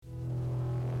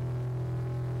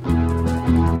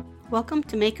Welcome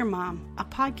to Maker Mom, a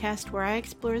podcast where I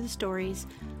explore the stories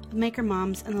of maker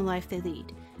moms and the life they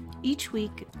lead. Each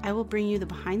week, I will bring you the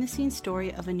behind-the-scenes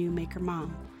story of a new maker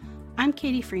mom. I'm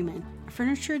Katie Freeman, a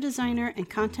furniture designer and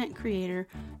content creator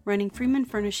running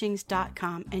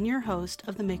freemanfurnishings.com and your host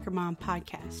of the Maker Mom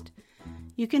podcast.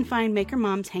 You can find Maker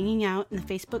Moms hanging out in the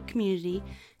Facebook community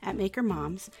at Maker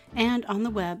Moms and on the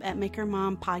web at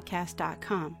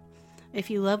makermompodcast.com. If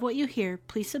you love what you hear,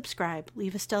 please subscribe,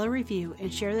 leave a stellar review,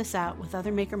 and share this out with other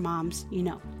maker moms you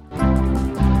know.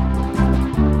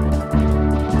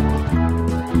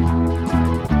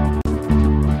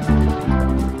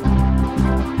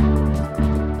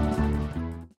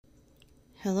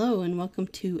 Hello and welcome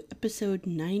to episode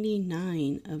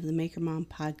 99 of the Maker Mom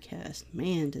podcast.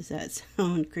 Man, does that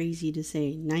sound crazy to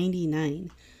say, 99.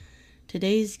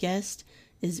 Today's guest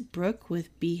is Brooke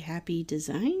with Be Happy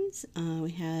Designs. We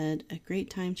had a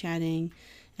great time chatting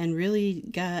and really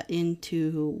got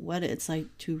into what it's like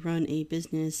to run a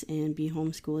business and be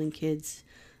homeschooling kids,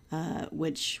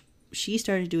 which she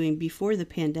started doing before the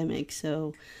pandemic.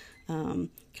 So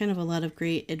kind of a lot of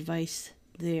great advice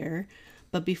there.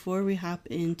 But before we hop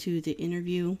into the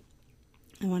interview,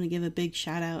 I want to give a big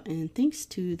shout out and thanks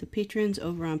to the patrons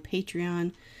over on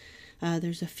Patreon.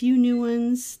 There's a few new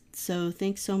ones, so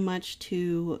thanks so much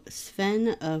to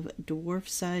Sven of Dwarf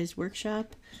Size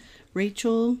Workshop,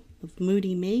 Rachel of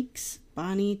Moody Makes,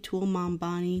 Bonnie,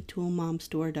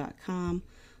 toolmomstore.com,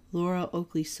 Laura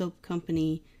Oakley Soap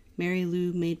Company, Mary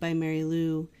Lou Made by Mary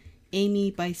Lou, Amy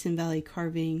Bison Valley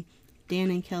Carving, Dan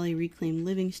and Kelly Reclaim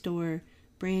Living Store,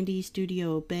 Brandy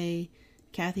Studio Bay,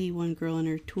 Kathy One Girl and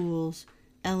Her Tools,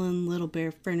 Ellen Little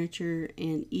Bear Furniture,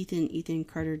 and Ethan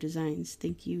Carter Designs.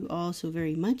 Thank you all so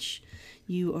very much.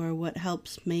 You are what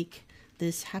helps make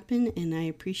this happen, and I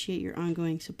appreciate your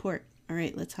ongoing support. All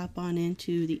right, let's hop on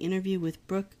into the interview with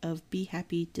Brooke of Be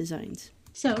Happy Designs.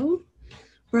 So,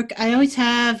 Brooke, I always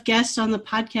have guests on the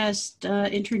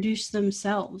podcast introduce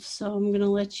themselves, so I'm going to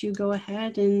let you go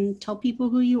ahead and tell people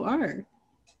who you are.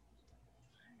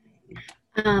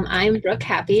 I'm Brooke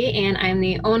Happy, and I'm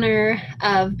the owner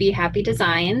of Be Happy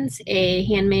Designs, a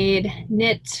handmade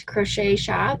knit crochet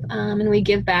shop, and we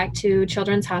give back to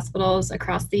children's hospitals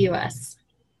across the U.S.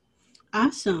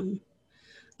 Awesome.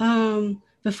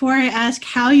 Before I ask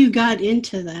how you got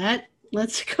into that,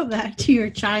 let's go back to your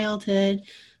childhood.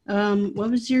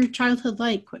 What was your childhood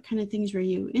like? What kind of things were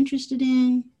you interested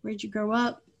in? Where'd you grow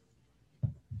up?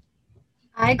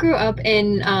 I grew up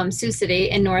in Sioux City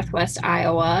in Northwest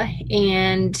Iowa,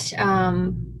 and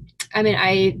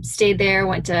I stayed there,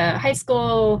 went to high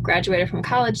school, graduated from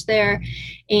college there,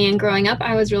 and growing up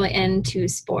I was really into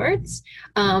sports,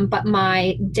 but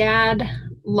my dad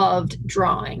loved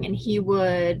drawing, and he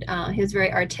was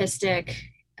very artistic.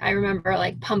 I remember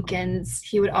like pumpkins,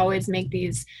 he would always make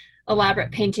these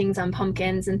elaborate paintings on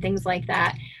pumpkins and things like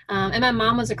that, and my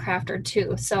mom was a crafter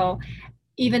too, so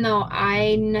even though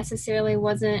I necessarily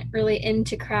wasn't really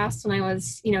into crafts when I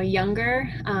was, younger,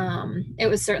 it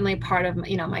was certainly part of,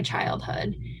 my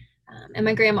childhood. And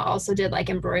my grandma also did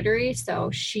like embroidery. So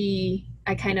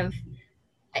I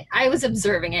was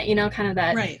observing it, kind of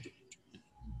that. Right.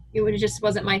 It just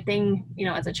wasn't my thing,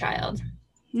 as a child.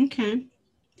 Okay.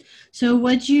 So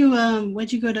what'd you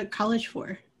go to college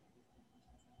for?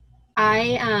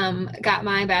 I got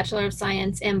my Bachelor of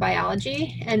Science in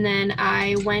Biology, and then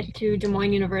I went to Des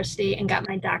Moines University and got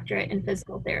my doctorate in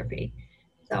physical therapy.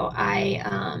 So I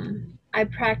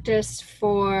practiced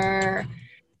for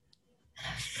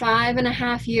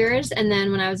 5.5 years, and then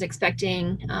when I was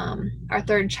expecting our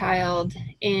third child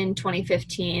in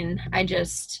 2015,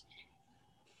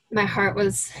 my heart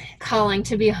was calling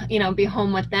to be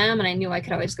home with them, and I knew I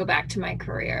could always go back to my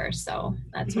career. So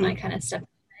that's when I kind of stepped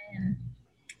in.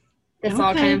 This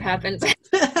all kind of happens.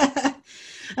 I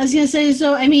was going to say,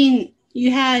 so,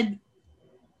 you had,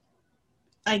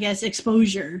 I guess,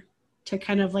 exposure to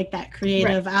kind of like that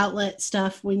creative outlet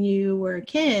stuff when you were a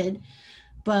kid,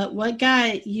 but what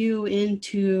got you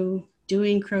into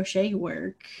doing crochet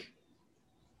work?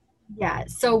 Yeah,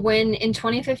 so in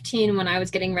 2015, when I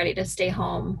was getting ready to stay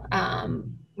home,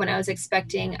 when I was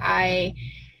expecting, I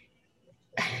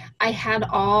had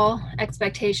all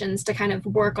expectations to kind of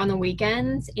work on the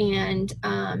weekends, and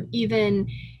even,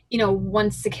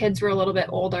 once the kids were a little bit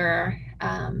older,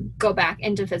 go back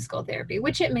into physical therapy,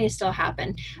 which it may still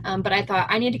happen. But I thought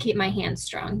I need to keep my hands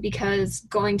strong, because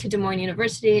going to Des Moines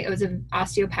University, it was an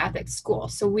osteopathic school.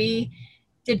 So we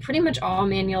did pretty much all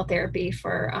manual therapy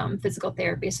for physical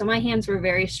therapy. So my hands were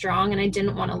very strong, and I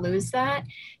didn't want to lose that.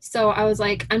 So I was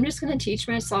like, I'm just going to teach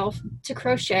myself to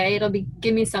crochet. It'll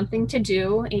give me something to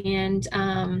do. And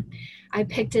I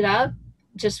picked it up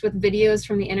just with videos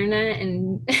from the internet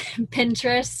and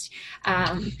Pinterest.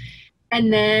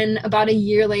 And then about a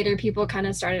year later, people kind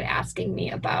of started asking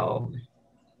me about,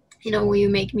 will you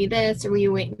make me this or will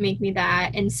you make me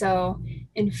that? And so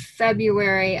in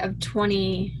February of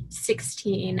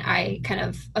 2016, I kind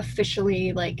of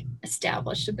officially like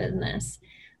established a business.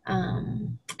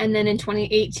 And then in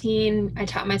 2018, I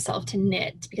taught myself to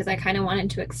knit because I kind of wanted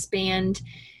to expand.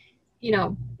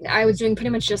 I was doing pretty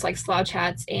much just like slouch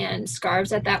hats and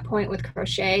scarves at that point with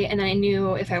crochet. And then I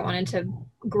knew if I wanted to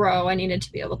grow, I needed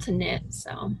to be able to knit.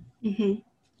 So,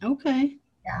 Okay.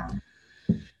 Yeah.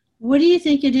 What do you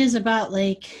think it is about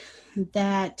like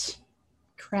that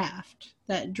craft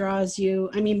that draws you?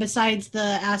 I mean, besides the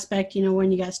aspect,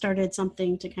 when you got started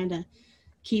something to kind of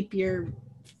keep your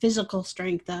physical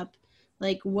strength up,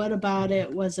 like what about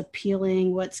it was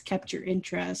appealing? What's kept your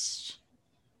interest?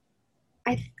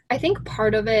 I think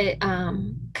part of it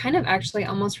kind of actually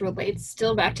almost relates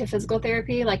still back to physical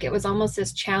therapy. Like it was almost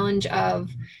this challenge of,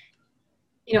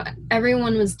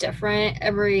 everyone was different.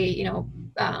 Every,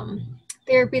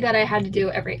 therapy that I had to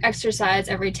do, every exercise,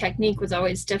 every technique was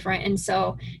always different. And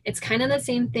so it's kind of the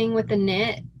same thing with the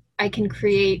knit. I can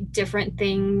create different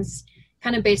things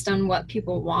kind of based on what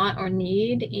people want or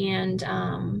need. And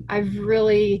I've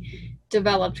really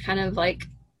developed kind of like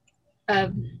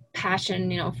a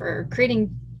passion, for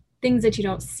creating things that you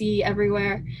don't see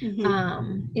everywhere, just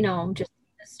in the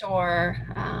store.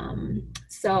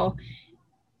 So,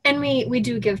 and we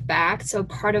do give back. So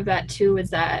part of that too is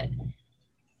that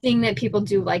seeing that people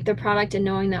do like the product and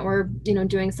knowing that we're,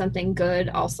 doing something good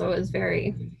also is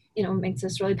very, makes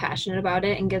us really passionate about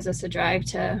it and gives us a drive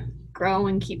to grow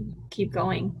and keep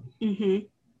going. Mm-hmm.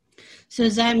 So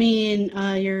does that mean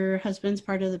your husband's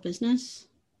part of the business?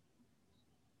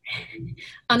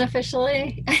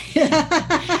 Unofficially.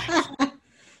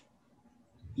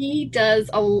 He does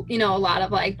a lot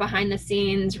of like behind the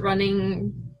scenes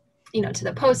running, to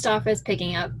the post office,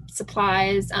 picking up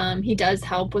supplies. He does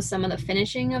help with some of the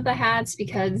finishing of the hats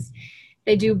because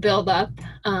they do build up.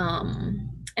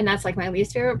 And that's like my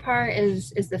least favorite part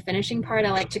is the finishing part.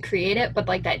 I like to create it, but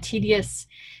like that tedious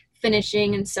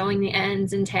finishing and sewing the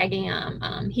ends and tagging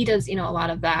them. He does, a lot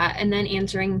of that, and then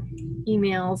answering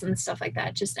emails and stuff like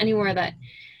that. Just anywhere that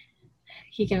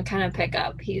he can kind of pick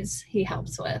up, he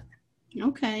helps with.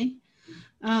 Okay.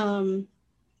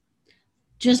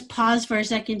 Just pause for a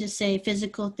second to say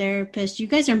physical therapist. You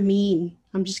guys are mean.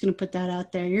 I'm just going to put that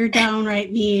out there. You're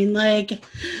downright mean. Like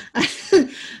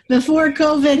before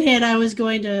COVID hit, I was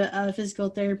going to physical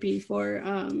therapy for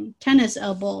tennis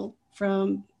elbow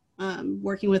from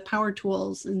working with power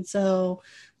tools. And so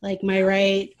like my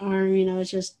right arm, is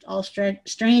just all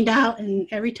strained out. And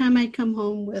every time I'd come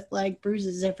home with like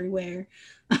bruises everywhere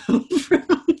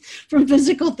from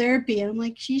physical therapy. And I'm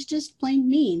like, she's just plain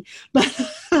mean. But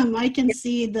I can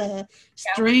see the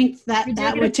strength that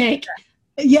would take.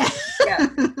 Yeah.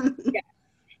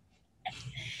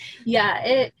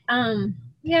 Yeah.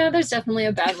 There's definitely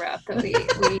a bad rap that we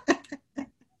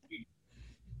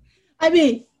I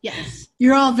mean, yes,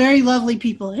 you're all very lovely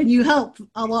people and you help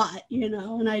a lot,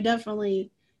 and I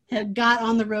definitely have got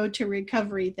on the road to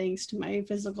recovery thanks to my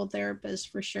physical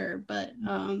therapist for sure. But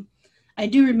I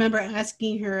do remember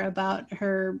asking her about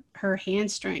her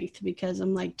hand strength because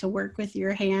I'm like, to work with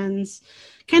your hands,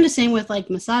 kind of same with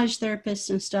like massage therapists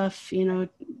and stuff,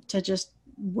 to just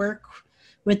work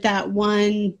with that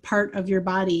one part of your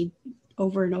body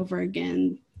over and over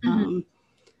again.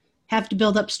 Have to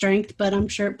build up strength, but I'm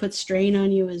sure it puts strain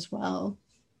on you as well.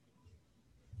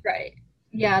 Right.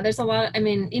 Yeah, there's a lot,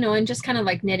 and just kind of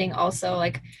like knitting also,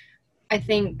 like I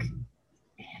think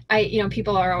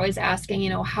people are always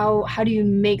asking, how do you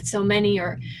make so many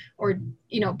or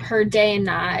per day and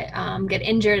not get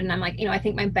injured? And I'm like, I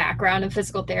think my background of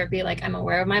physical therapy, like I'm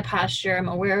aware of my posture.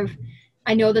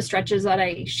 I know the stretches that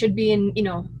I should be in,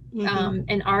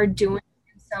 and are doing.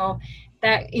 So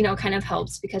that, kind of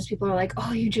helps because people are like,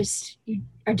 oh, you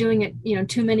are doing it,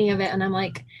 too many of it. And I'm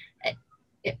like,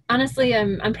 honestly,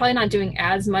 I'm probably not doing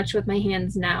as much with my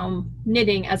hands now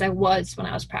knitting as I was when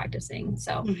I was practicing.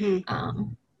 So,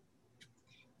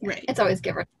 right. It's always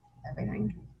give or take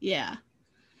everything. Yeah.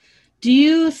 Do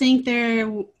you think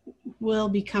there will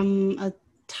become a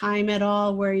time at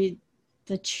all where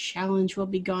the challenge will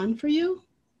be gone for you?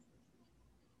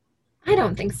 I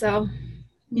don't think so.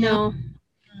 No.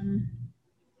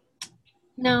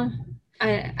 No.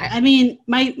 I mean,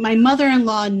 my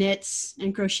mother-in-law knits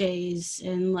and crochets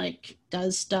and like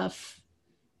does stuff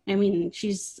I mean,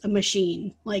 she's a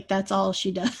machine. Like, that's all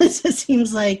she does, it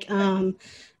seems like, and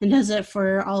does it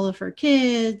for all of her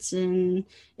kids and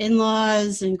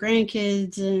in-laws and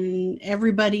grandkids and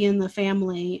everybody in the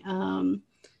family,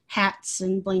 hats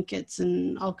and blankets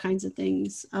and all kinds of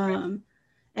things. And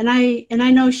I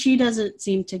know she doesn't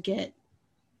seem to get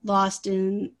lost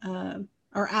in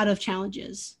or out of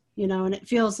challenges, and it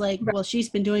feels like, well, she's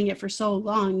been doing it for so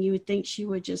long, you would think she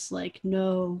would just like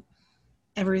know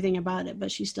everything about it, but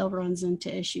she still runs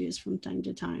into issues from time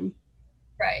to time.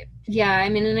 Right. Yeah. I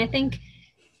mean, and I think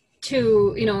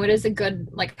too, it is a good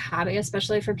like hobby,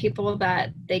 especially for people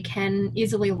that they can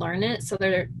easily learn it. So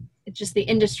it's just the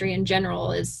industry in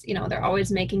general is, they're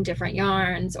always making different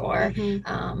yarns, or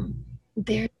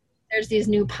there's these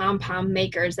new pom-pom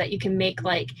makers that you can make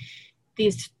like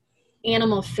these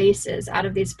animal faces out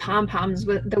of these pom-poms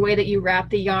with the way that you wrap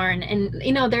the yarn, and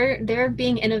they're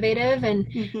being innovative, and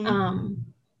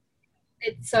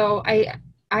so I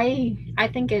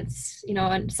think it's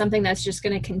something that's just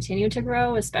going to continue to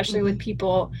grow, especially with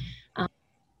people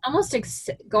almost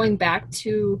going back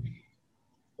to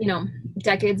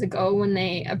decades ago when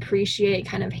they appreciate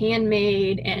kind of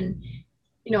handmade and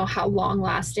how long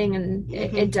lasting and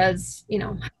it does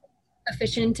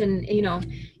efficient, and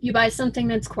you buy something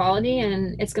that's quality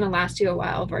and it's going to last you a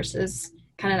while versus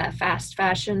kind of that fast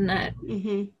fashion that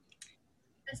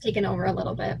has taken over a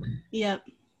little bit. Yep.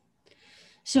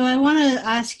 So I want to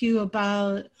ask you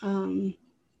about the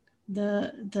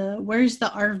where's the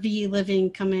RV living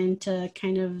come into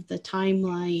kind of the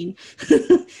timeline,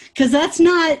 because that's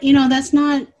not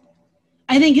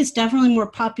I think it's definitely more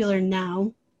popular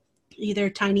now, either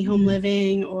tiny home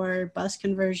living or bus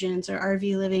conversions or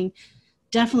RV living,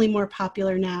 definitely more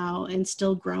popular now and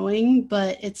still growing,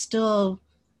 but it's still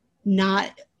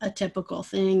not a typical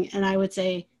thing. And I would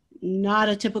say not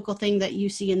a typical thing that you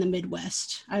see in the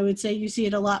Midwest. I would say you see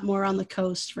it a lot more on the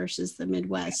coast versus the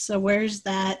Midwest. So where's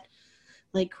that,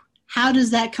 like, how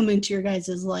does that come into your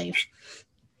guys' life?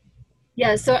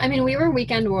 Yeah, so I mean, we were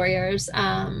weekend warriors.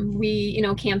 We,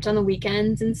 camped on the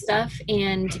weekends and stuff.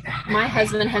 And my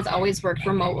husband has always worked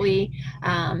remotely.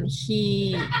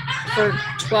 He for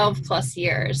 12 plus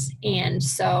years, and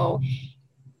so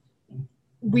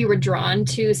we were drawn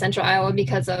to Central Iowa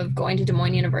because of going to Des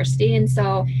Moines University. And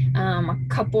so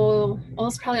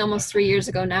it's probably almost 3 years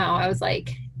ago now, I was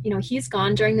like, he's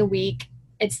gone during the week.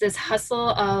 It's this hustle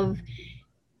of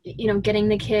getting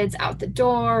the kids out the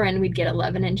door, and we'd get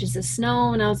 11 inches of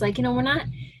snow. And I was like,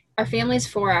 our family's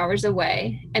 4 hours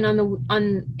away. And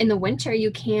in the winter,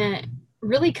 you can't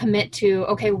really commit to,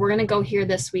 okay, we're going to go here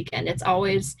this weekend. It's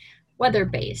always weather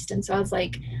based. And so I was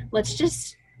like, we'll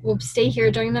stay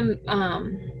here during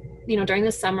during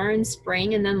the summer and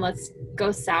spring, and then let's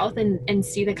go south and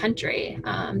see the country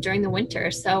during the winter.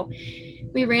 So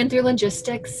we ran through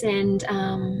logistics and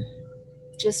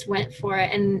just went for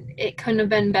it, and it couldn't have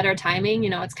been better timing.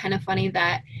 It's kind of funny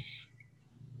that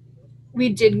we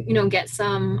did get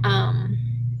some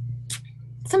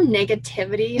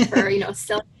negativity for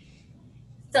selling.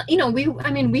 So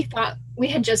we thought we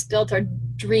had just built our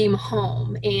dream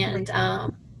home, and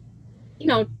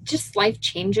just life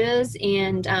changes.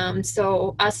 And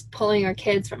so us pulling our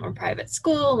kids from a private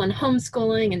school and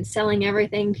homeschooling and selling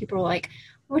everything, people are like,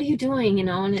 what are you doing?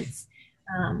 And it's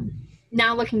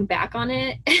now looking back on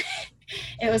it,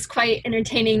 it was quite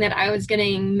entertaining that I was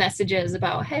getting messages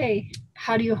about, hey,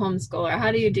 how do you homeschool, or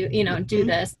how do you do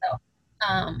this? So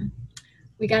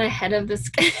we got ahead of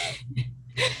this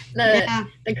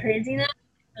the craziness.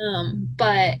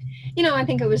 But I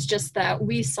think it was just that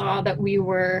we saw that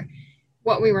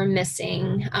what we were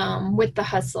missing with the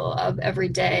hustle of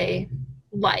everyday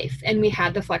life, and we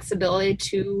had the flexibility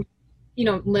to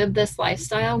live this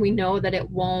lifestyle. We know that it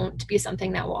won't be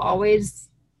something that will always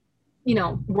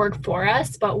work for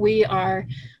us, but we are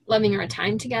loving our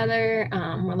time together.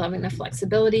 We're loving the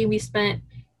flexibility. We spent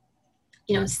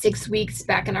 6 weeks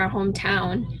back in our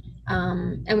hometown,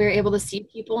 and we were able to see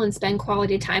people and spend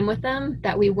quality time with them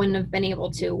that we wouldn't have been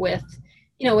able to with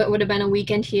it would have been a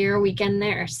weekend here, a weekend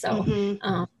there. So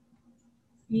and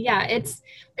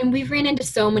we've ran into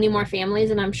so many more families,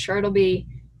 and I'm sure it'll be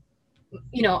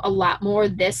a lot more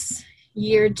this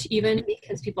year even,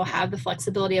 because people have the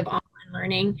flexibility of online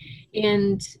learning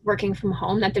and working from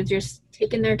home, that they're just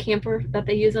taking their camper that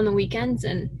they use on the weekends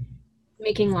and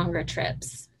making longer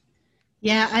trips.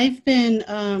 Yeah, I've been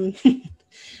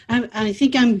I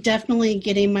think I'm definitely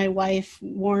getting my wife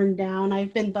worn down.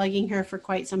 I've been bugging her for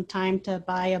quite some time to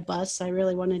buy a bus. I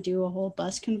really want to do a whole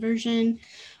bus conversion.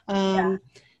 And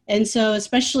so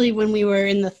especially when we were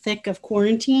in the thick of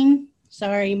quarantine,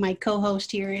 sorry, my co-host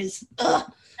here is, okay.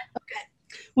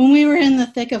 when we were in the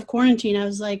thick of quarantine, I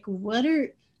was like,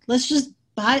 let's just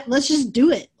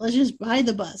do it. Let's just buy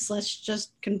the bus. Let's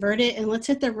just convert it and let's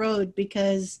hit the road,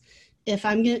 because if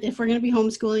we're going to be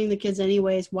homeschooling the kids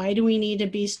anyways, why do we need to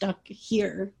be stuck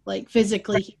here, like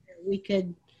physically here? We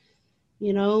could,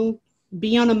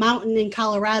 be on a mountain in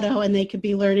Colorado and they could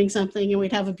be learning something and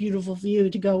we'd have a beautiful view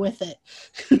to go with it.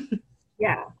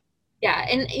 Yeah. Yeah.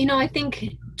 And, I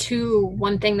think too,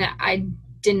 one thing that I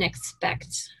didn't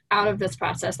expect out of this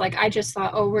process, like I just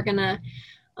thought, we're going to,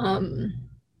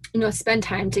 spend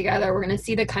time together. We're going to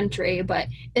see the country, but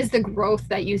is the growth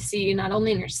that you see not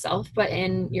only in yourself, but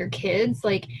in your kids,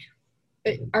 like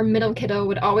our middle kiddo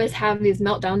would always have these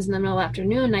meltdowns in the middle of the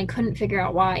afternoon. And I couldn't figure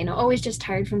out why, always just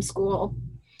tired from school,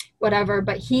 whatever,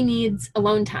 but he needs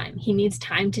alone time. He needs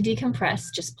time to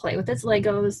decompress, just play with his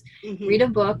Legos, read a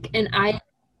book. And I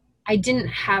didn't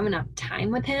have enough time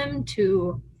with him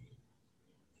to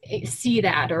see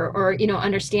that or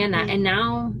understand that. And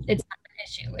now it's not an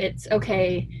issue. It's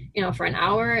okay, for an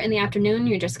hour in the afternoon,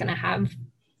 you're just going to have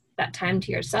that time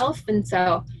to yourself. And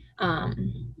so,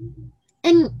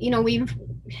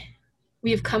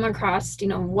 we've come across,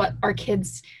 what our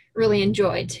kids really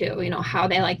enjoy too, how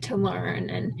they like to learn.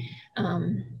 And,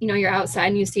 you're outside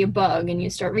and you see a bug and you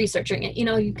start researching it,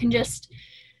 you can just,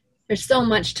 there's so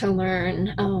much to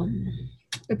learn.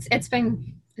 It's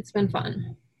been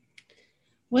fun.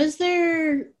 Was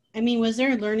there a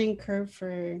learning curve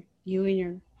for you and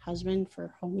your husband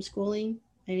for homeschooling?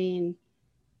 I mean,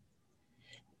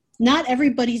 not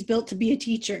everybody's built to be a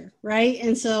teacher, right?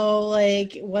 And so,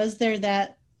 like, was there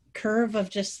that curve of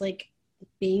just, like,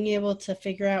 being able to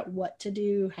figure out what to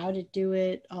do, how to do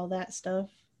it, all that stuff?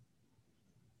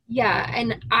 Yeah,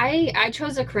 and I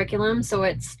chose a curriculum, so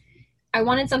I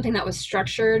wanted something that was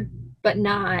structured, but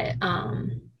not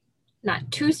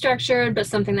too structured, but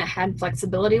something that had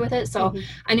flexibility with it. So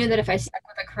I knew that if I stuck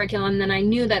with a curriculum, then I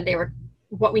knew that they were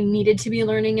what we needed to be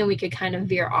learning and we could kind of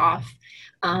veer off.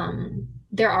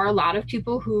 There are a lot of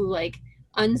people who like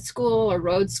unschool or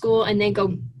road school, and they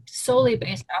go solely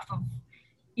based off of,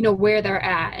 where they're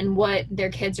at and what their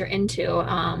kids are into.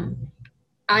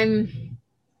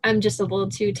 I'm just a little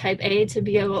too type A to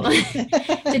be able to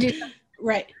do that.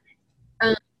 Right.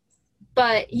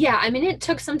 But yeah, it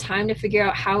took some time to figure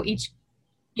out how each,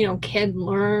 kid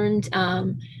learned.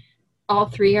 All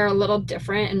three are a little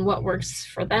different and what works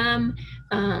for them.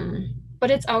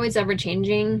 But it's always ever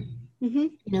changing,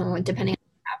 depending on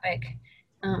the topic.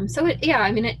 So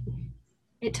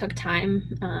it took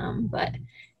time, but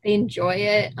they enjoy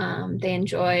it. They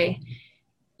enjoy,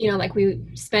 like we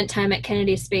spent time at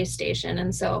Kennedy Space Station.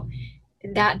 And so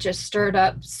that just stirred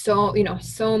up so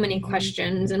many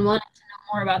questions and wanted to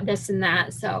know more about this and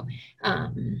that. So,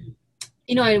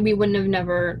 we wouldn't have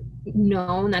never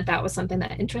known that was something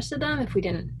that interested them if we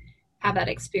didn't have that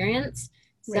experience.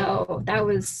 So right. that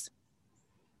was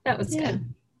good.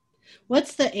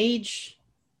 What's the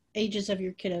ages of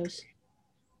your kiddos?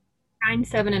 9,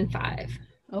 7, and 5.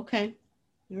 Okay.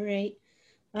 All right.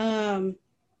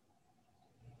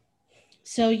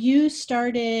 So you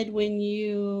started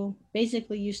you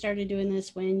started doing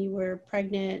this when you were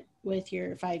pregnant with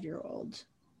your 5-year-old.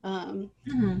 And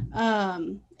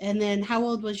then how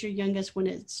old was your youngest when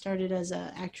it started as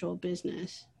an actual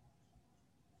business?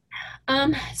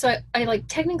 So I like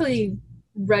technically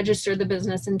registered the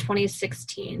business in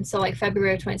 2016. So like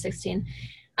February of 2016.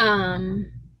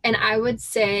 And I would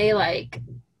say like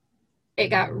it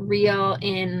got real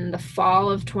in the fall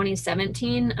of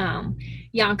 2017.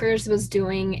 Yonkers was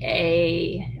doing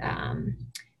a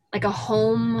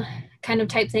home kind of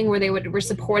type thing where they were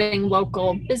supporting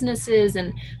local businesses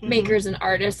and makers and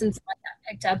artists, and so I got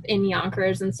picked up in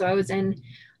Yonkers. And so I was in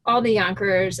all the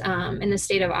Yonkers in the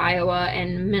state of Iowa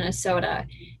and Minnesota,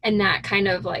 and that kind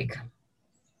of like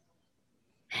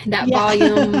that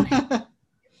volume,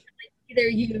 either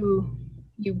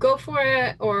you go for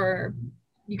it or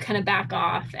you kind of back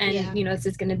off, and this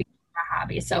is going to be a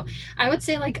hobby. So I would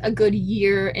say like a good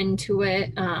year into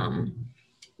it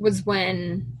was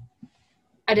when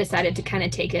I decided to kind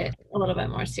of take it a little bit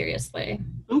more seriously.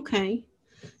 Okay.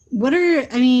 What do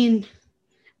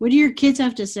your kids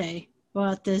have to say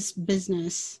about this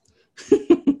business?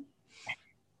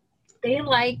 They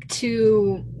like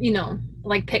to,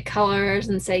 like pick colors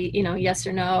and say, yes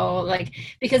or no, like,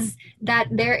 because that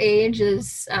their age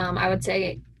is, I would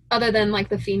say, other than like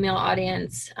the female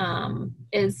audience,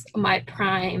 is my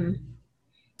prime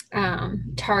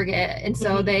target. And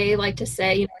so they like to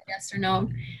say, yes or no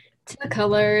to the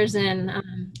colors. And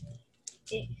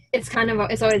it's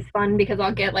always fun because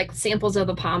I'll get like samples of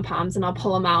the pom-poms and I'll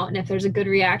pull them out. And if there's a good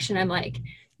reaction, I'm like,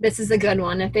 this is a good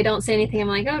one. If they don't say anything, I'm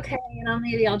like, okay,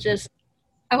 maybe I'll just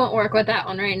I won't work with that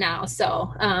one right now.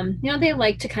 So, they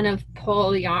like to kind of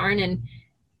pull yarn and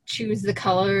choose the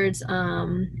colors,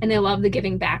 and they love the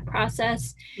giving back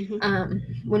process.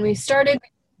 When we started,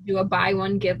 we do a buy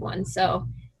one, give one. So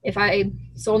if I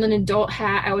sold an adult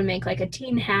hat, I would make like a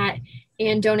teen hat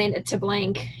and donate it to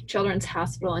blank children's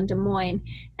hospital in Des Moines.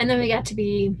 And then we got to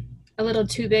be a little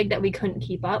too big that we couldn't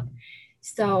keep up.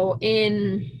 So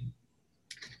in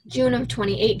June of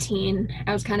 2018,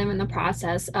 I was kind of in the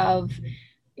process of,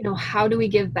 how do we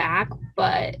give back,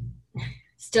 but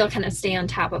still kind of stay on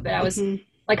top of it. I was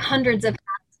like hundreds of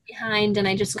hats behind, and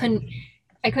I couldn't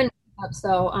keep up.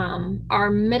 So our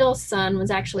middle son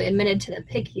was actually admitted to the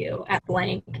PICU at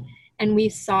blank, and we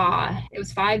saw, it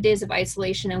was 5 days of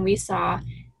isolation, and we saw,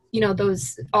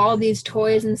 all these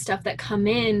toys and stuff that come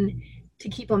in to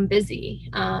keep them busy.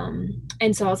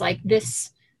 And so I was like, this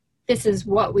is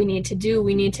what we need to do.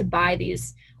 We need to buy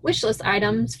these wish list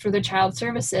items for the child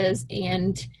services,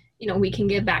 and we can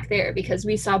give back there, because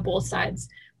we saw both sides.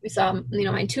 We saw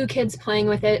my 2 kids playing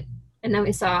with it, and then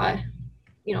we saw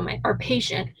our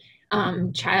patient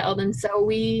child. And so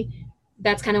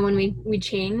that's kind of when we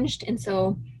changed. And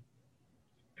so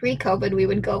pre-COVID, we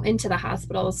would go into the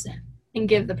hospitals and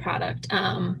give the product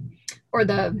or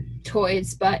the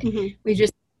toys, but we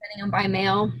just sending them by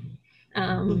mail,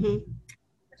 which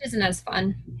isn't as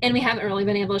fun. And we haven't really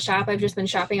been able to shop. I've just been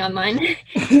shopping online.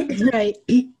 Right.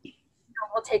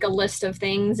 We'll take a list of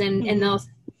things, and they'll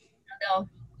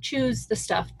choose the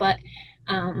stuff. But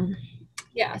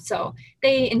so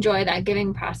they enjoy that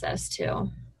giving process too.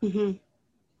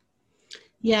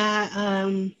 Yeah,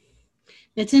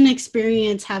 it's an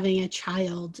experience having a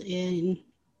child in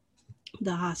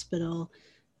the hospital.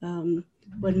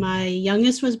 When my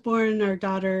youngest was born, our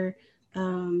daughter,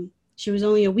 she was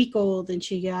only a week old, and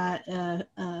she got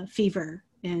a fever.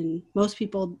 And most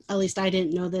people, at least I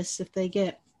didn't know this, if they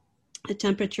get a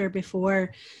temperature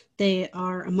before they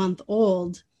are a month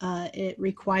old, it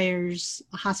requires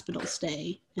a hospital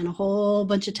stay and a whole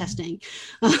bunch of testing.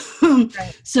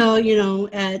 Right. So,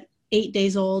 at 8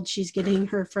 days old, she's getting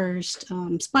her first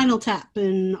spinal tap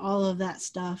and all of that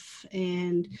stuff.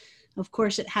 And of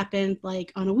course, it happened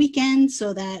like on a weekend,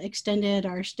 so that extended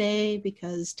our stay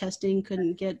because testing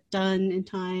couldn't get done in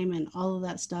time and all of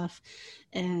that stuff.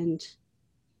 And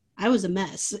I was a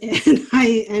mess.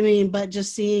 And but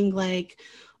just seeing like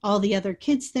all the other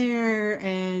kids there,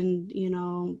 and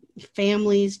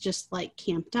families just like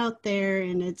camped out there,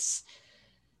 and it's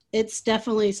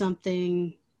definitely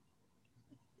something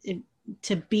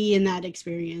to be in that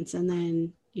experience. And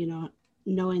then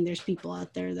knowing there's people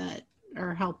out there that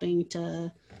are helping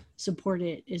to support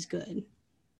it is good.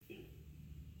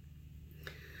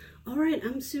 All right,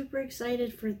 I'm super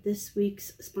excited for this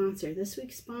week's sponsor. This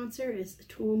week's sponsor is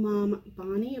Tool Mom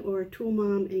Bonnie, or Tool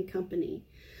Mom and Company.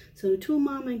 So Tool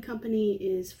Mom and Company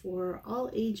is for all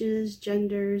ages,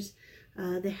 genders.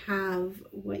 They have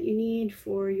what you need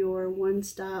for your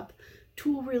one-stop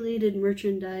tool-related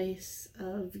merchandise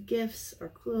of gifts or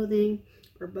clothing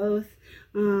or both.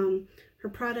 Her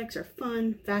products are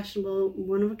fun, fashionable,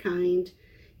 one of a kind.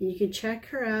 And you can check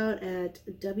her out at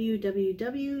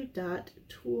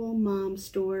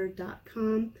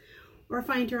www.toolmomstore.com, or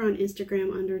find her on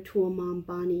Instagram under Tool Mom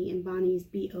Bonnie, and Bonnie's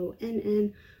Bonnie.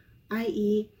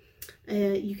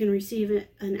 You can receive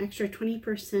an extra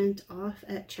 20% off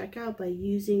at checkout by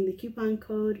using the coupon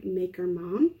code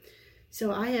MakerMom.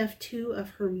 So I have 2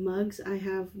 of her mugs. I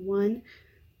have one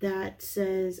that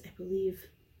says, I believe,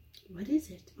 what is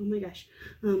it? Oh my gosh.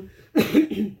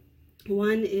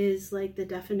 One is like the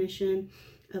definition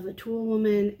of a tool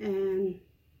woman, and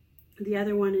the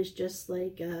other one is just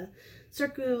like a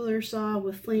circular saw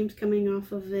with flames coming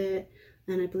off of it,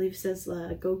 and I believe it says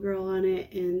Go Girl on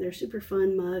it, and they're super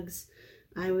fun mugs.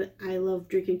 I love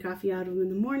drinking coffee out of them in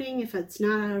the morning. If it's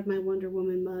not out of my Wonder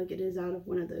Woman mug, it is out of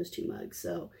one of those 2 mugs.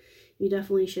 So you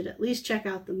definitely should at least check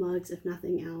out the mugs, if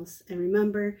nothing else. And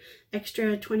remember,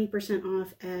 extra 20%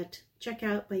 off at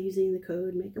checkout by using the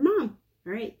code MakerMom.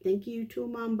 All right, thank you, Tool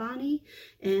Mom Bonnie,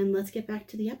 and let's get back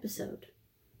to the episode.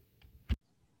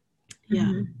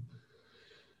 Yeah.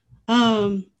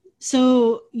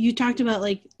 So you talked about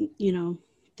like,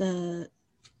 the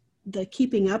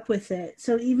keeping up with it.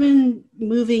 So even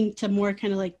moving to more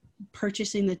kind of like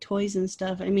purchasing the toys and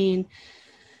stuff,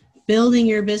 building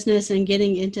your business and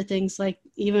getting into things like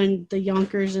even the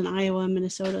Yonkers in Iowa,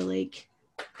 Minnesota, like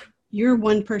you're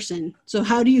one person. So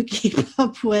how do you keep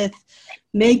up with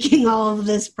making all of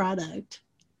this product?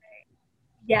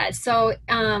 Yeah, so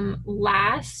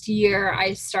last year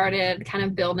I started kind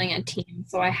of building a team.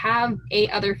 So I have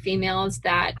 8 other females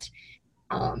that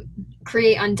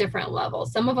create on different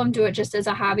levels. Some of them do it just as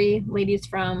a hobby. Ladies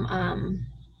from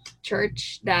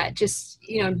church that just,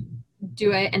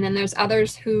 do it. And then there's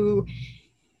others who,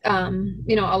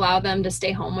 allow them to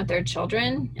stay home with their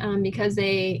children because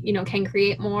they, can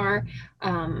create more.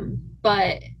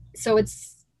 But so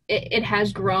it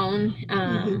has grown.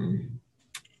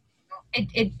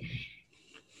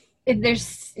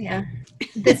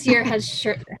 This year has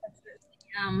sure.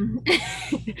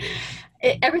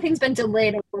 Everything's been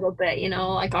delayed a little bit,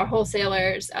 like our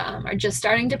wholesalers are just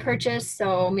starting to purchase,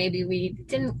 so maybe we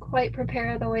didn't quite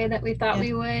prepare the way that we thought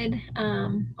we would,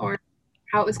 or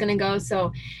how it was going to go.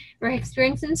 So we're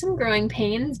experiencing some growing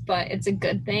pains, but it's a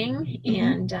good thing.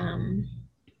 And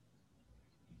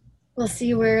we'll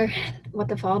see what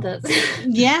the fall does.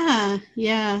 Yeah.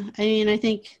 I mean, I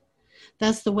think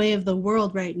that's the way of the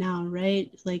world right now,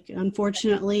 right? Like,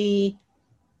 unfortunately,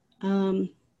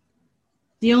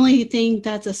 the only thing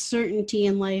that's a certainty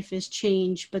in life is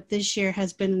change, but this year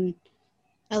has been,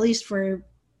 at least for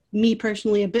me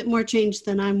personally, a bit more change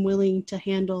than I'm willing to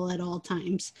handle at all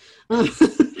times,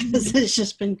 because it's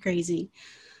just been crazy.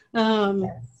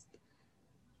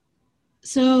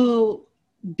 So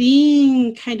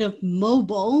being kind of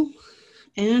mobile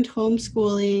and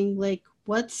homeschooling, like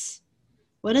what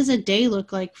does a day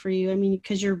look like for you? I mean,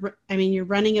 because you're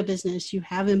running a business, you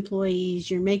have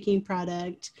employees, you're making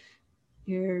product,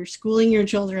 you're schooling your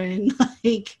children,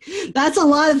 like that's a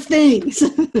lot of things.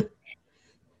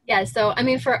 Yeah. So, I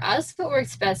mean, for us, what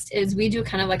works best is we do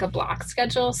kind of like a block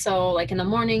schedule. So like in the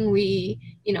morning,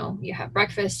 you have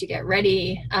breakfast, you get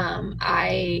ready.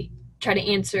 I try to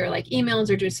answer like emails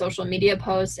or do social media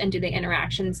posts and do the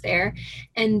interactions there.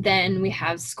 And then we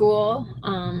have school,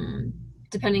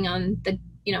 depending on the,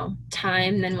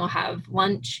 time, then we'll have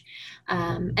lunch.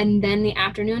 And then the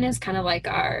afternoon is kind of like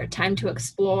our time to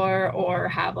explore or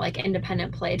have like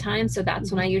independent play time. So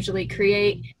that's when I usually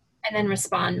create and then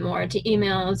respond more to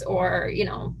emails or,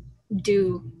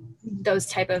 do those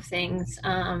type of things.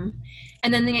 And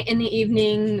then in the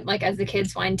evening, like as the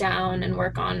kids wind down and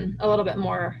work on a little bit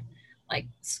more like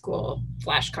school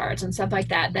flashcards and stuff like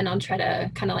that, then I'll try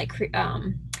to kind of like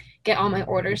get all my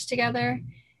orders together.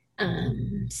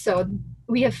 So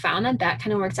we have found that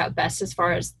kind of works out best as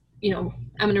far as, I'm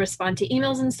going to respond to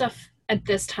emails and stuff at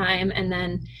this time and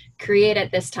then create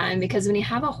at this time, because when you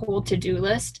have a whole to-do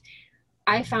list,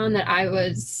 I found that I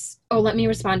was, let me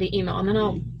respond to email and then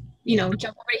I'll,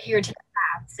 jump over here to the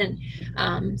apps.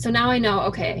 And so now I know,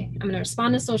 okay, I'm going to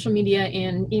respond to social media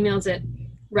and emails at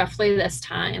roughly this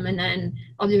time. And then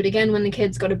I'll do it again when the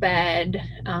kids go to bed,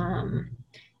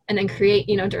 and then create,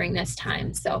 during this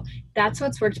time. So that's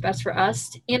what's worked best for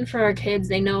us and for our kids.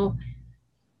 They know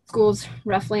school's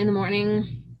roughly in the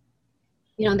morning.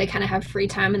 They kind of have free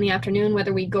time in the afternoon,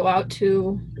 whether we go out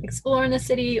to explore in the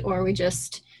city or we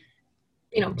just,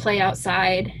 play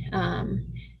outside.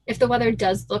 If the weather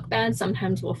does look bad,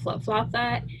 sometimes we'll flip-flop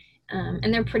that.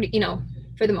 And they're pretty,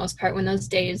 for the most part, when those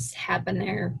days happen,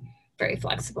 they're very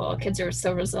flexible. Kids are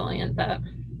so resilient that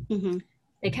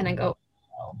they kind of go,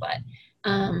 but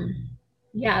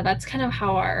that's kind of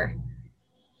how our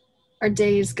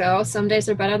days go. Some days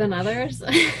are better than others.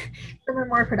 Some are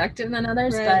more productive than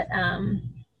others, right. But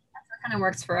that's what kind of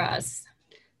works for us.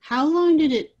 How long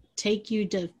did it take you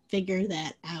to figure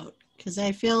that out? Because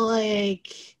I feel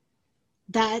like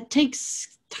that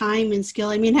takes time and skill.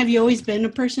 I mean, have you always been a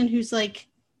person who's like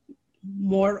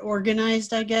more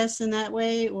organized, I guess, in that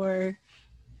way? Or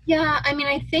yeah, I mean,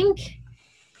 I think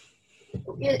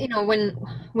when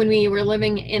we were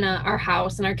living in our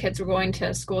house and our kids were going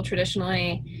to school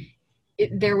traditionally,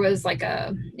 there was like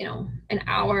an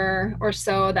hour or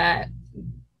so that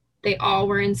they all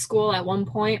were in school at one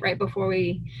point right before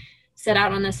we set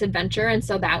out on this adventure. And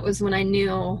so that was when I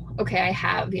knew, okay, I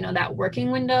have, that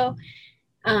working window.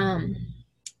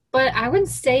 But I would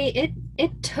say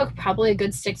it took probably a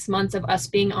good 6 months of us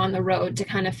being on the road to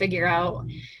kind of figure out,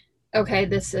 okay,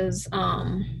 this is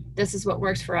what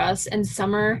works for us. And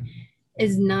summer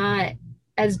is not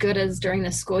as good as during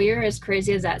the school year, as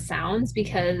crazy as that sounds,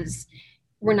 because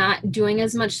we're not doing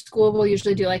as much school. We'll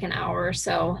usually do like an hour or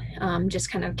so,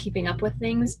 just kind of keeping up with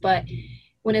things. But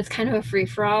when it's kind of a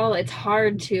free-for-all, it's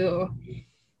hard to,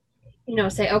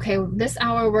 say, okay, this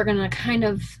hour we're going to kind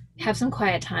of have some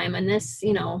quiet time, and this,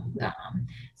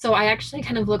 so I actually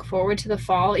kind of look forward to the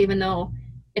fall, even though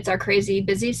it's our crazy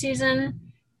busy season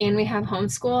and we have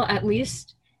homeschool. At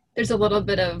least there's a little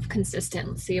bit of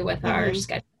consistency with our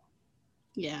schedule.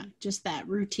 Yeah, just that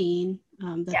routine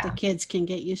that the kids can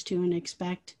get used to and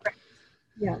expect.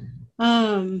 Yeah.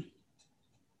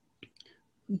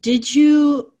 Did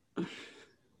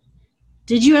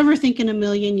you ever think in a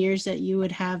million years that you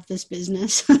would have this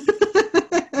business?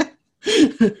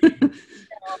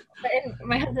 But And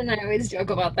my husband and I always joke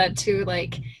about that too.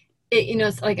 Like,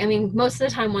 it's like, I mean, most of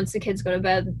the time once the kids go to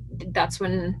bed, that's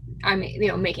when I'm,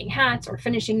 making hats or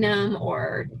finishing them,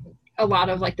 or a lot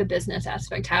of like the business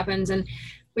aspect happens. And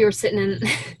we were sitting in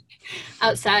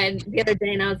outside the other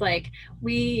day and I was like,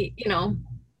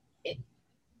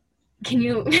 can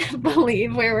you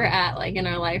believe where we're at, like, in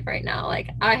our life right now? Like,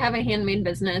 I have a handmade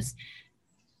business.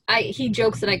 He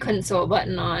jokes that I couldn't sew a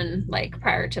button on, like,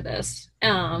 prior to this.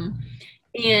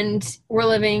 And we're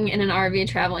living in an RV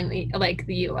traveling like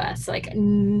the US. Like,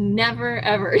 never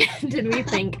ever did we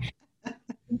think.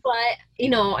 But,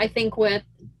 I think with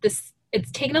this,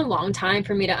 it's taken a long time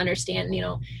for me to understand,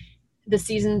 the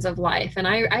seasons of life. And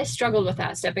I struggled with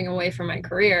that, stepping away from my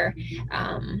career.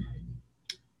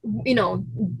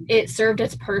 It served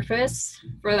its purpose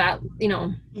for that,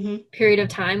 Mm-hmm. period of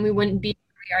time. We wouldn't be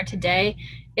where we are today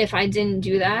if I didn't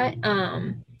do that.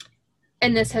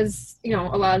 And this has,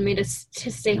 allowed me to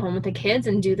stay home with the kids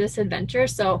and do this adventure.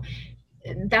 So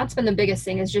that's been the biggest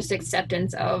thing, is just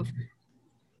acceptance of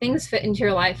things fit into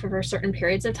your life over certain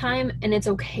periods of time. And it's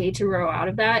okay to grow out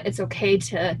of that. It's okay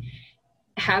to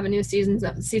have a new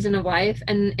season of life,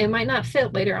 and it might not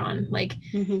fit later on. Like,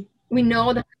 we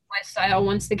know that lifestyle,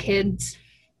 once the kids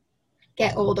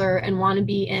get older and want to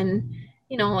be in,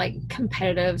 like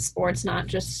competitive sports, not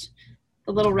just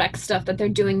the little rec stuff that they're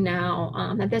doing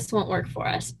now, that this won't work for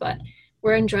us, but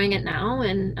we're enjoying it now.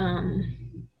 And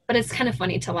but it's kind of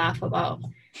funny to laugh about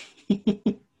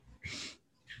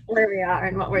where we are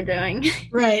and what we're doing.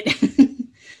 Right.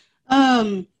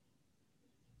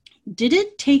 Did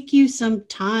it take you some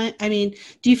time? I mean,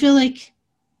 do you feel like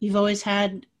you've always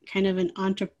had kind of an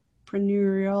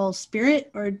entrepreneurial spirit,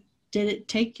 or did it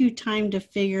take you time to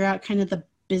figure out kind of the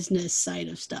business side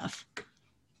of stuff?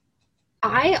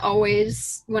 I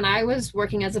always, when I was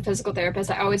working as a physical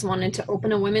therapist, I always wanted to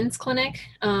open a women's clinic,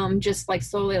 just like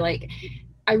slowly. Like,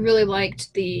 I really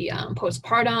liked the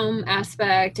postpartum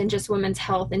aspect and just women's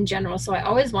health in general. So I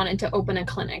always wanted to open a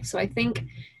clinic. So I think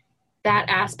that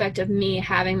aspect of me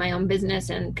having my own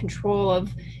business and control of,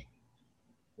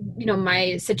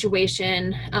 my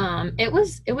situation, it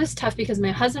was tough, because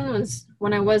my husband was,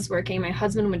 when I was working, my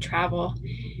husband would travel,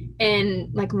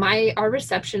 and like our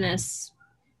receptionist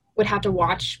would have to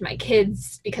watch my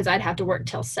kids because I'd have to work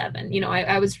till 7.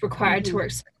 I was required to work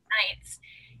certain nights.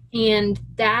 And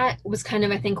that was kind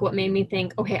of, I think, what made me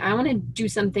think, okay, I want to do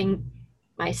something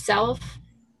myself.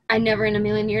 I never in a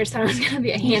million years thought I was going to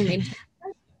be a handmaid.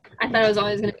 I thought I was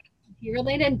always going to be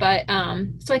related. But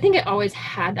so I think I always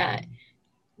had that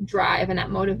drive and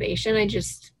that motivation. I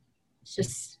just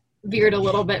veered a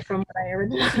little bit from what I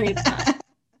originally thought.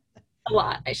 A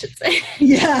lot, I should say.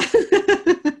 Yeah.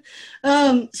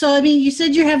 So, I mean, you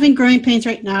said you're having growing pains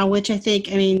right now, which I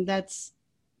think, I mean, that's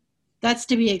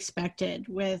to be expected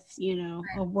with,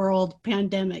 a world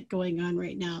pandemic going on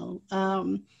right now.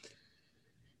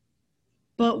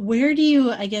 But where do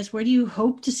you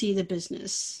hope to see the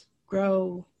business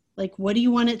grow? Like, what do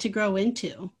you want it to grow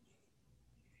into?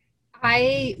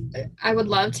 I would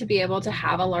love to be able to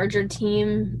have a larger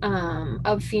team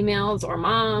of females or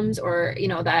moms, or,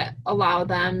 that allow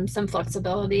them some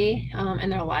flexibility in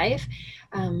their life.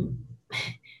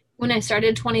 When I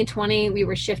started 2020, we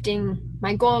were shifting.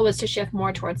 My goal was to shift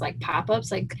more towards like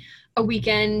pop-ups, like a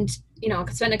weekend,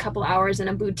 spend a couple hours in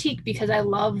a boutique, because I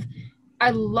love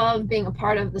being a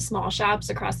part of the small shops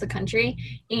across the country.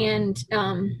 And,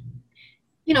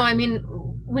 I mean,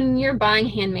 when you're buying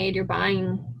handmade,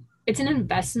 it's an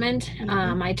investment.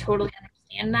 I totally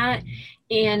understand that.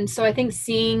 And so I think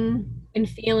seeing and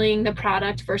feeling the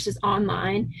product versus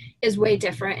online is way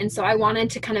different. And so I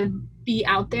wanted to kind of be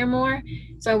out there more.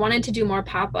 So I wanted to do more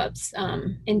pop-ups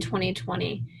in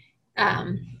 2020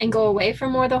 and go away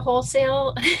from more the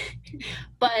wholesale.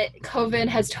 But COVID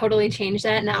has totally changed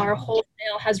that. Now our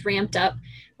wholesale has ramped up.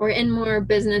 We're in more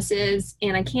businesses,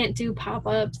 and I can't do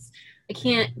pop-ups. I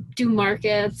can't do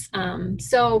markets.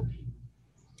 So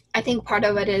I think part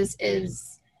of it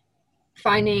is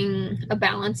finding a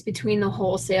balance between the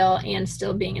wholesale and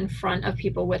still being in front of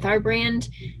people with our brand.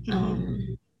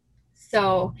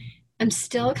 So I'm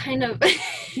still kind of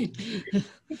picking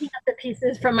up the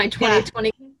pieces from my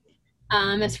 2020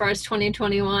 as far as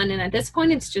 2021. And at this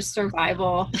point, it's just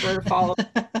survival for fall.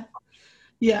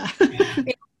 Yeah.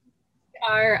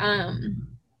 Our,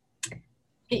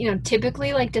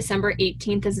 typically like December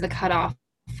 18th is the cutoff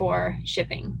for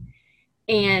shipping.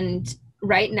 And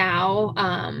right now,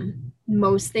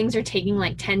 most things are taking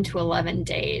like 10 to 11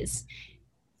 days.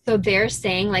 So they're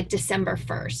saying like December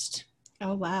 1st.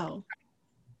 Oh, wow.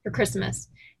 For Christmas.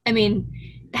 I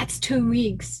mean, that's 2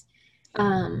 weeks.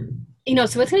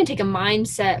 so it's going to take a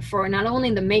mindset for not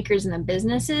only the makers and the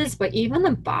businesses, but even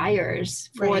the buyers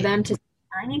for them to,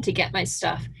 I need to get my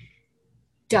stuff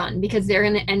done, because they're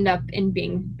going to end up in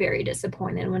being very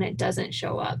disappointed when it doesn't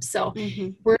show up. So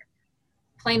we're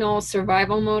plain old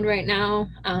survival mode right now.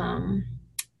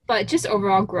 But just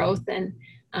overall growth and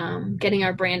getting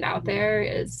our brand out there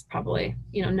is probably,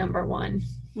 number one.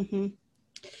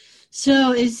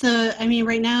 So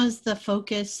right now is the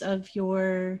focus of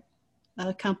your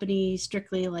company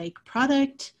strictly like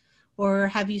product, or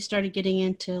have you started getting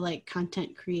into like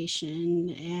content creation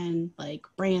and like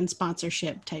brand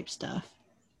sponsorship type stuff?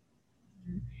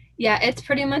 Yeah, it's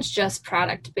pretty much just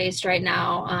product based right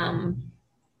now.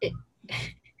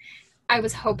 I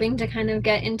was hoping to kind of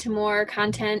get into more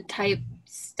content type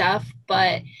stuff,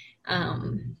 but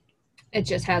it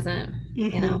just hasn't,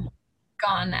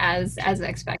 gone as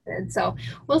expected. So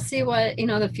we'll see what,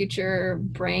 the future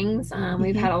brings.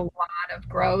 We've had a lot of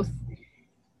growth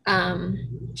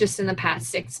just in the past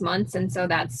 6 months. And so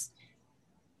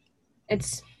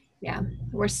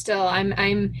we're still,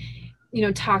 I'm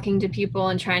talking to people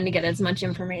and trying to get as much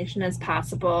information as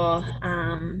possible,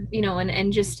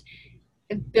 and just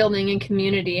building a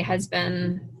community has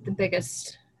been the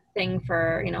biggest thing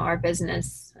for, our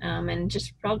business, and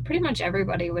just pretty much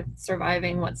everybody with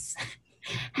surviving what's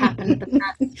happened the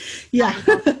past.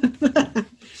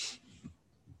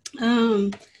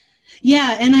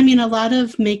 And I mean, a lot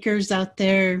of makers out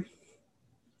there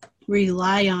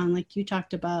rely on, like you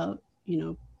talked about,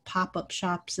 pop-up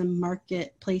shops and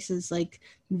marketplaces like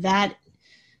that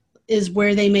is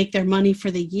where they make their money for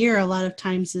the year. A lot of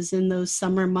times is in those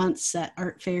summer months at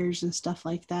art fairs and stuff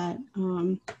like that.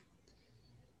 In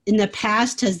the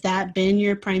past, has that been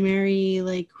your primary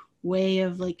like way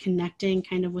of like connecting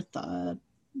kind of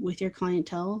with your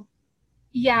clientele?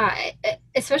 Yeah,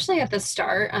 especially at the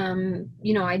start.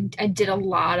 I did a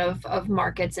lot of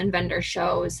markets and vendor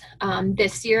shows.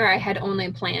 This year I had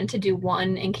only planned to do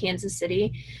one in Kansas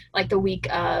City, like the week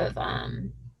of,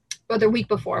 or the week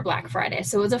before Black Friday.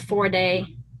 So it was a 4-day,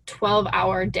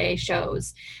 12-hour day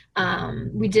shows.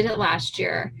 We did it last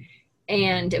year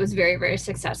and it was very, very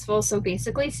successful. So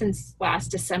basically since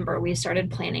last December, we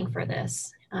started planning for this.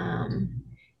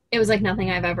 It was like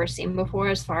nothing I've ever seen before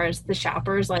as far as the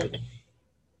shoppers. Like,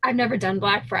 I've never done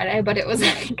Black Friday, but it was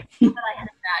like what I had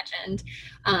imagined.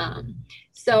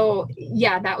 So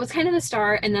yeah, that was kind of the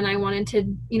start. And then I wanted to,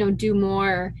 do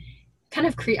more kind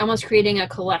of almost creating a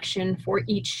collection for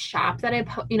each shop that I,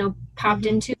 popped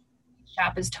into. Each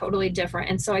shop is totally different.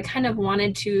 And so I kind of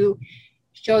wanted to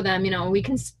show them, we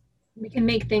can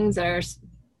make things that are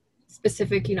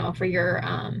specific, for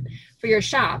your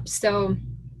shop. So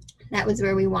that was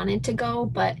where we wanted to go.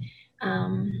 But,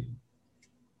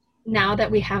 now that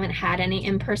we haven't had any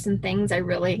in-person things, we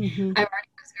were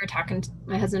talking,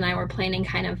 my husband and I were planning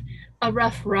kind of a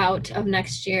rough route of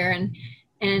next year.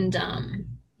 And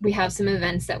we have some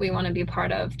events that we want to be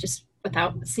part of just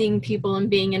without seeing people and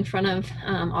being in front of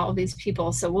all of these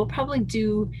people. So we'll probably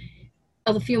do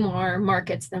a few more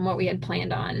markets than what we had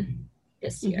planned on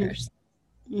this year.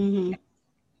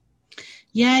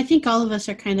 Yeah, I think all of us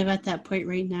are kind of at that point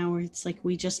right now where it's like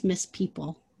we just miss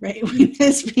people. Right, we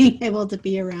miss being able to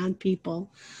be around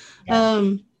people.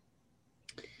 Yeah.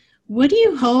 What do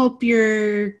you hope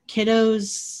your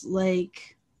kiddos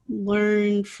like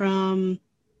learn from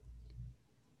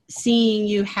seeing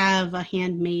you have a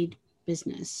handmade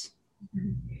business?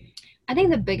 I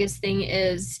think the biggest thing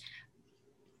is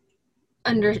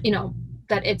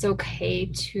that it's okay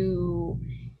to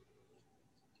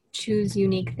choose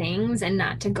unique things and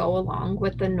not to go along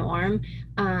with the norm.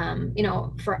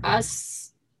 For us,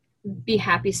 Be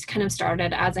Happy kind of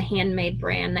started as a handmade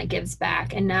brand that gives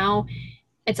back, and now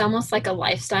it's almost like a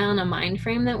lifestyle and a mind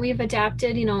frame that we've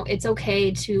adapted. It's okay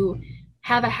to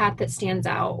have a hat that stands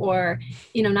out, or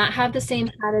not have the same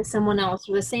hat as someone else,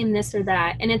 or the same this or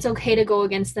that, and it's okay to go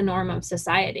against the norm of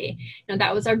society.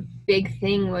 That was our big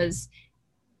thing, was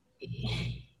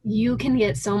you can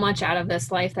get so much out of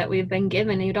this life that we've been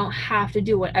given. You don't have to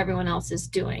do what everyone else is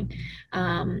doing.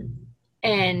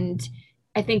 And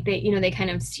I think that, they kind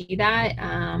of see that,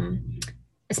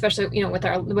 especially,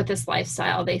 with this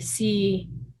lifestyle, they see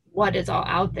what is all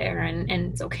out there, and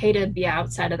it's okay to be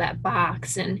outside of that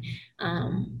box. And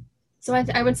so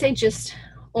I would say just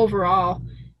overall,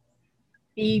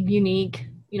 be unique,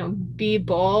 be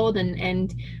bold,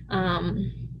 and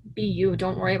be you.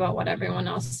 Don't worry about what everyone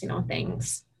else,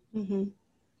 thinks.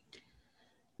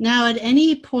 Now, at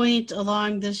any point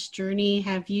along this journey,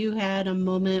 have you had a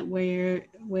moment where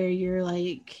you're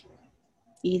like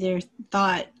either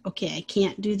thought, okay, I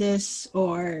can't do this,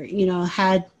 or,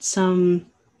 had some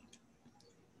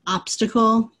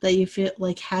obstacle that you feel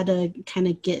like had to kind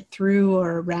of get through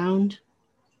or around?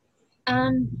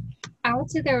 I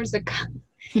would say there's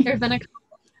been a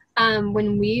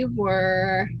when we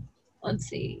were, let's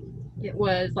see, it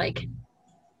was like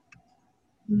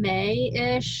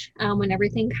May-ish, when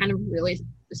everything kind of really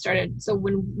started. So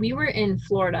when we were in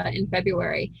Florida in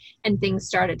February and things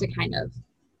started to kind of,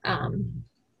 COVID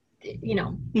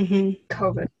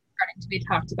starting to be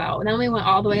talked about. And then we went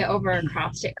all the way over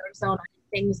across to Arizona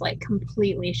and things like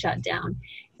completely shut down.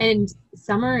 And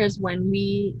summer is when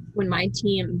my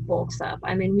team bulks up.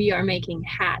 I mean, we are making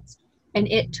hats, and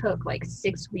it took like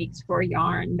 6 weeks for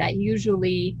yarn that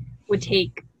usually would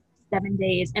take 7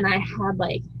 days. And I had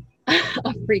like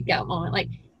a freak out moment. Like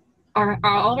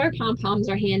all of our pom-poms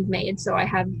are handmade. So I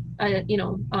have,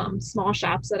 small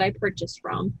shops that I purchased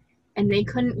from, and they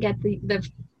couldn't get the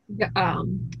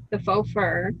faux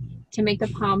fur to make the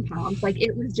pom-poms. Like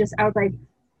it was just, I was like,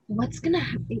 what's gonna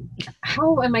happen?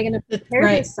 How am I gonna prepare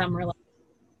this summer? Like,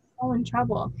 I'm in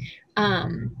trouble.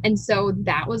 And so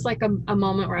that was like a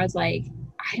moment where I was like,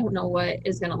 I don't know what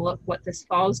this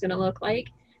fall is gonna look like.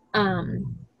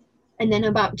 And then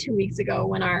about 2 weeks ago,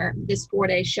 when this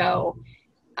 4-day show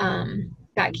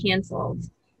got canceled,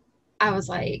 I was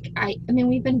like, I mean,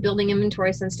 we've been building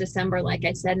inventory since December, like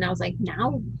I said, and I was like,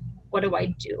 now what do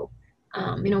I do?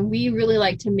 We really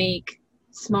like to make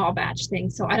small batch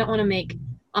things, so I don't want to make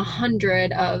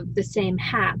 100 of the same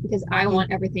hat, because I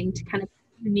want everything to kind of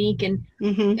be unique and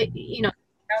out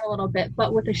a little bit.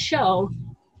 But with a show,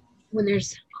 when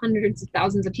there's hundreds of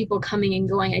thousands of people coming and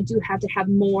going, I do have to have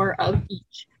more of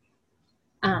each.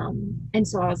 And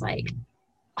so I was like,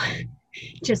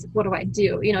 just what do I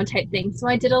do, type thing. So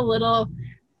I did a little,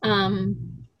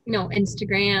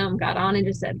 Instagram, got on and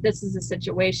just said, this is the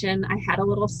situation. I had a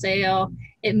little sale,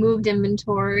 it moved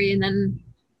inventory, and then,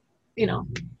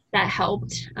 that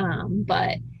helped.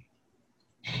 But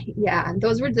yeah,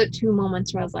 those were the 2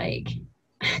 moments where I was like,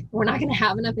 we're not going to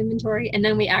have enough inventory. And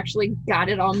then we actually got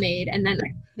it all made. And then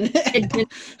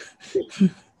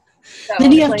so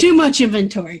then you have too much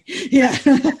inventory. Yeah.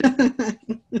 So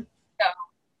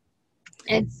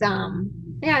it's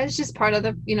it's just part of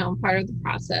the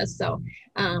process. So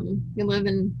you live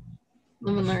and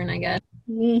learn, I guess.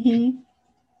 Mm-hmm.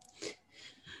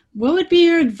 What would be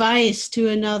your advice to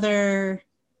another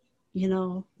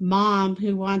mom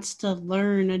who wants to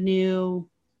learn a new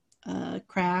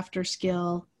craft or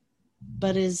skill,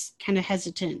 but is kind of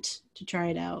hesitant to try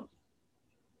it out?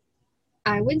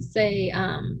 I would say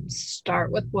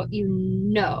start with what you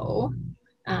know,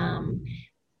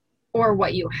 or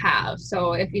what you have.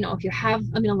 So if you have,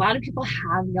 a lot of people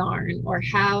have yarn or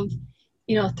have,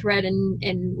 thread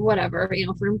and whatever,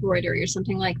 for embroidery or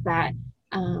something like that.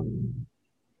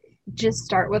 Just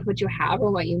start with what you have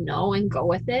or what you know and go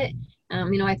with it.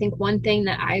 I think one thing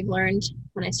that I've learned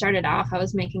when I started off, I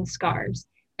was making scarves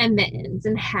and mittens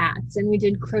and hats, and we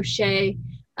did crochet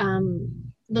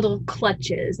little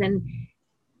clutches, and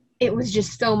it was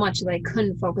just so much that I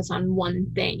couldn't focus on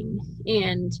one thing.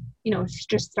 And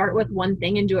just start with one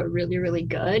thing and do it really, really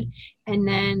good. And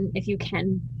then if you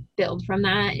can build from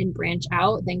that and branch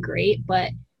out, then great,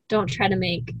 but don't try to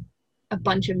make a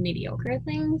bunch of mediocre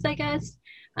things, I guess.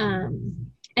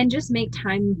 And just make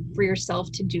time for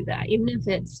yourself to do that, even if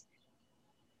it's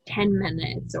 10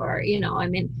 minutes or,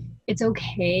 it's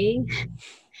okay.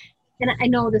 And I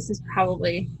know this is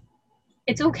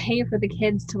it's okay for the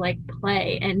kids to like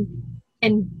play and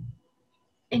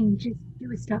just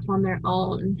do stuff on their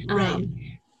own. Right.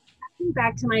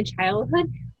 Back to my childhood,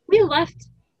 we left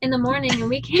in the morning and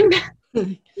we came back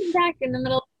in the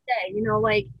middle of the day,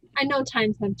 like I know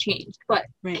times have changed, but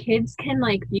kids can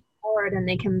like be bored and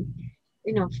they can,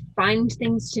 find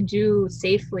things to do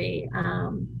safely.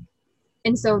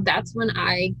 And so that's when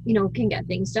I, can get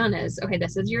things done is, okay,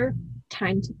 this is your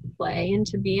time to play and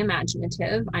to be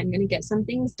imaginative. I'm going to get some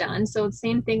things done. So the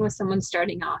same thing with someone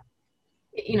starting off,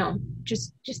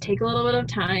 just take a little bit of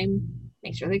time,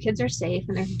 make sure the kids are safe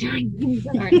and they're doing things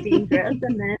that aren't dangerous,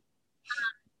 and then,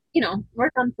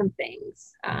 work on some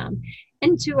things.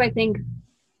 And two, I think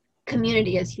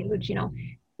community is huge.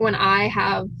 When I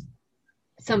have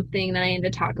something that I need to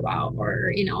talk about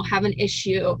or, have an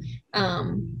issue,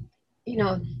 some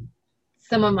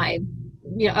of my,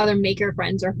 other maker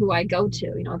friends are who I go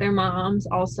to, their moms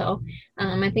also.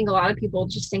 I think a lot of people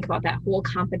just think about that whole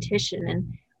competition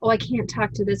and, oh, I can't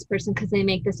talk to this person because they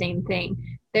make the same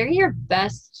thing. They're your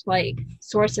best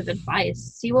source of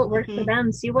advice. See what works for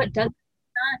them, see what does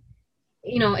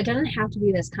not, it doesn't have to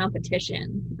be this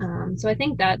competition. So I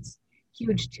think that's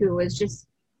huge too, is just,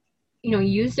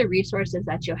 use the resources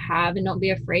that you have and don't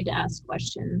be afraid to ask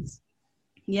questions.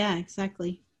 Yeah,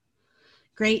 exactly.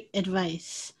 great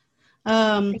advice.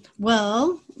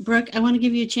 Well, Brooke, I want to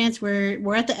give you a chance.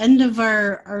 We're at the end of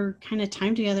our kind of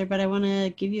time together, but I want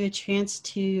to give you a chance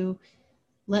to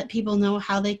let people know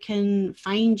how they can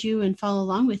find you and follow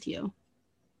along with you.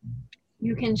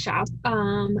 You can shop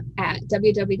at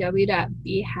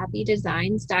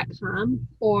www.behappydesigns.com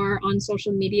or on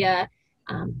social media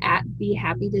at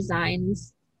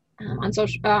behappydesigns on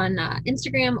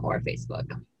Instagram or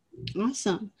Facebook.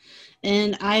 Awesome.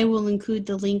 And I will include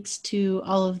the links to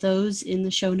all of those in the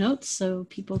show notes so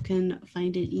people can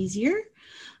find it easier.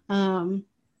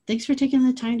 Thanks for taking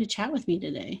the time to chat with me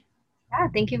today. Yeah,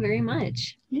 thank you very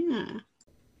much. Yeah.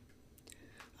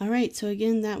 All right, so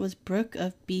again, that was Brooke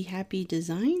of Be Happy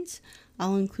Designs.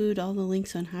 I'll include all the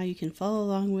links on how you can follow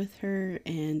along with her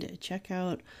and check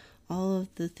out all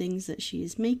of the things that she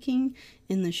is making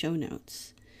in the show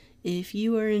notes. If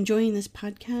you are enjoying this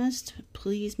podcast,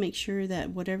 please make sure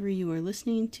that whatever you are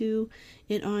listening to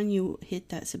it on, you hit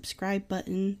that subscribe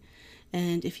button.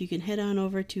 And if you can head on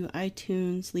over to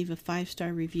iTunes, leave a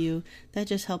 5-star review, that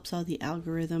just helps all the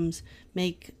algorithms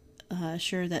make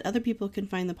sure that other people can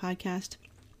find the podcast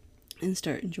and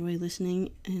start enjoy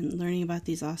listening and learning about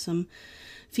these awesome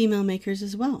female makers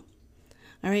as well.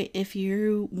 All right, if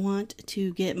you want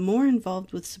to get more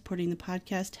involved with supporting the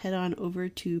podcast, head on over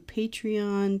to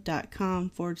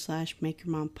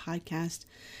patreon.com/MakerMomPodcast.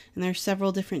 And there's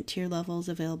several different tier levels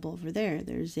available over there.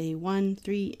 There's a $1,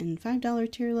 $3, and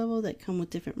 $5 tier level that come with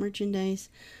different merchandise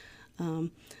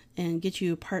and get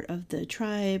you a part of the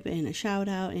tribe and a shout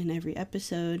out in every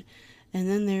episode. And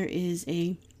then there is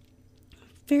a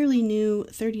fairly new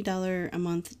 $30 a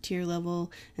month tier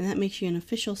level, and that makes you an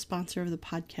official sponsor of the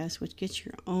podcast, which gets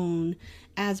your own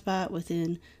AdsBot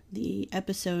within the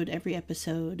episode, every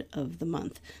episode of the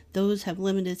month. Those have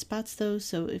limited spots though,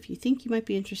 so if you think you might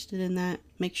be interested in that,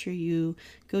 make sure you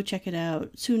go check it out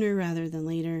sooner rather than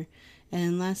later.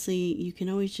 And lastly, you can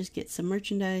always just get some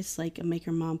merchandise like a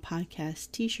Maker Mom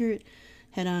Podcast t-shirt.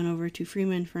 Head on over to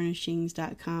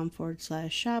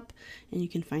freemanfurnishings.com/shop and you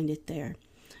can find it there.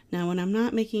 Now, when I'm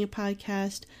not making a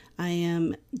podcast, I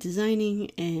am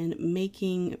designing and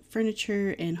making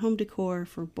furniture and home decor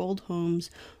for Bold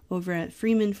Homes over at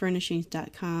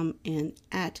freemanfurnishings.com and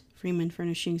at Freeman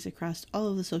Furnishings across all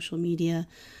of the social media,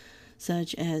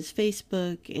 such as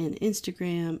Facebook and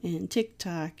Instagram and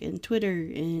TikTok and Twitter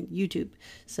and YouTube.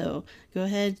 So go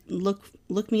ahead,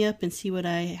 look me up and see what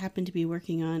I happen to be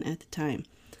working on at the time.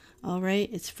 All right,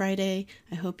 it's Friday.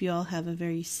 I hope you all have a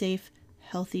very safe,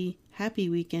 healthy, happy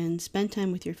weekend. Spend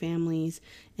time with your families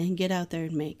and get out there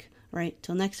and make. All right,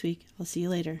 till next week. I'll see you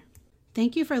later.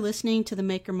 Thank you for listening to the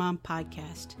Maker Mom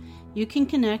podcast. You can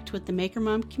connect with the Maker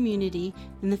Mom community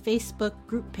in the Facebook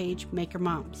group page Maker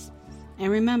Moms.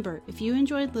 And remember, if you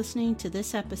enjoyed listening to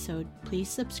this episode, please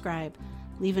subscribe,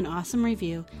 leave an awesome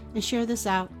review, and share this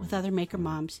out with other Maker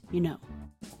Moms you know.